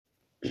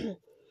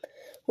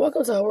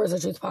Welcome to our Words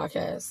of Truth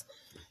podcast.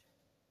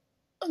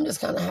 I'm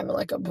just kind of having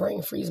like a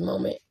brain freeze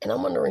moment. And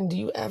I'm wondering, do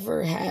you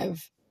ever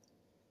have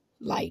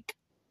like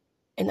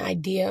an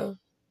idea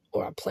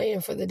or a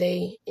plan for the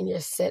day and you're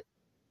set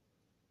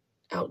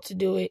out to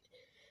do it?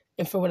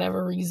 And for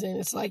whatever reason,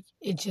 it's like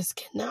it just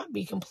cannot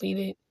be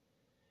completed.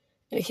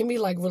 And it can be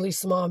like really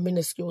small,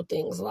 minuscule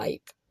things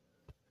like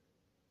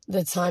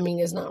the timing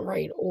is not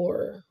right,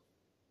 or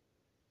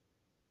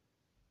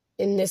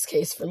in this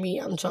case for me,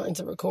 I'm trying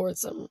to record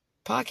some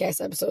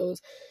podcast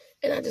episodes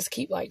and I just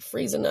keep like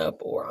freezing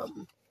up, or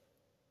I'm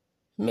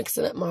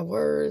mixing up my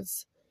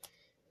words.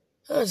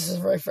 It's just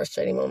a very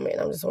frustrating moment.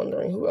 I'm just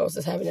wondering who else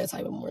is having that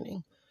type of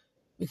morning,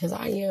 because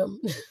I am.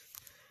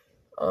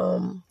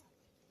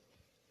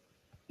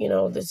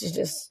 This is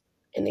just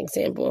an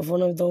example of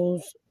one of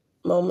those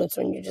moments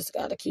when you just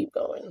got to keep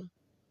going.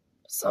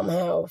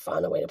 Somehow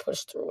find a way to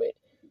push through it.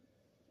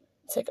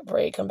 Take a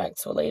break, come back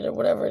to it later,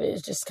 whatever it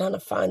is. Just kind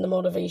of find the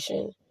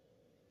motivation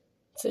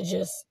to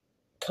just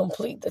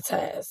complete the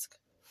task.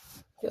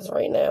 Because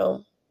right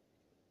now,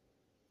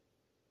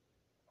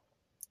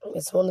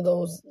 it's one of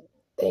those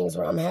things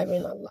where I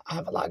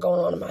have a lot going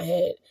on in my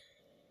head,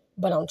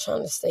 but I'm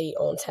trying to stay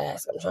on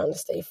task. I'm trying to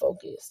stay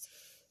focused.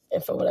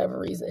 And for whatever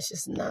reason, it's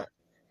just not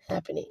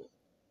happening.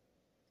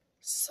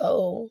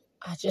 So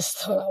I just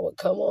thought I would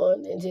come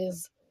on and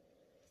just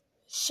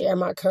share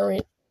my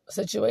current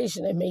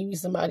situation, and maybe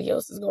somebody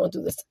else is going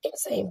through the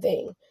same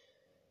thing.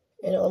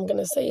 And all I'm going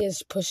to say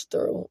is push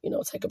through,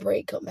 take a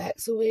break, come back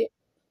to it,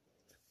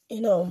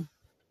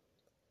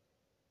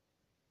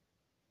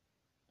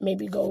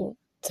 maybe go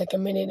take a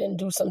minute and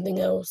do something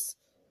else.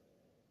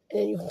 And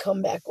then you can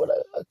come back with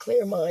a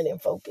clear mind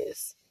and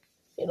focus,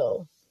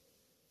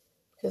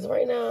 Because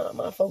right now,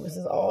 my focus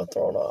is all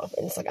thrown off.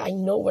 And it's like, I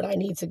know what I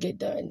need to get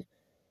done.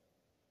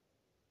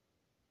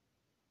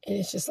 And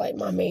it's just like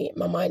my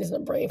mind is in a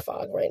brain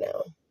fog right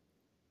now.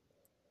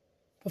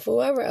 But for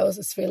whoever else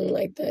is feeling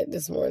like that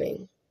this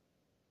morning,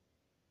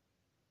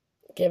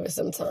 give it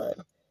some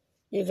time.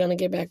 You're going to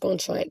get back on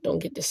track. Don't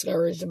get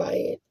discouraged by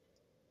it.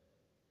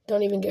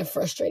 Don't even get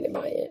frustrated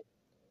by it.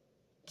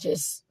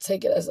 Just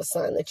take it as a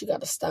sign that you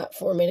got to stop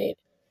for a minute,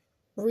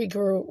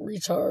 regroup,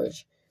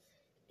 recharge,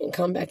 and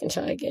come back and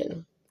try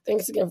again.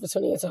 Thanks again for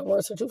tuning into our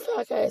Words for Truth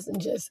podcast and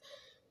just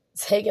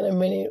taking a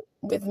minute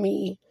with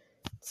me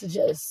to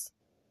just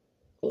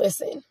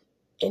listen.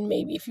 And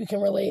maybe if you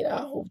can relate,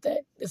 I hope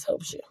that this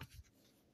helps you.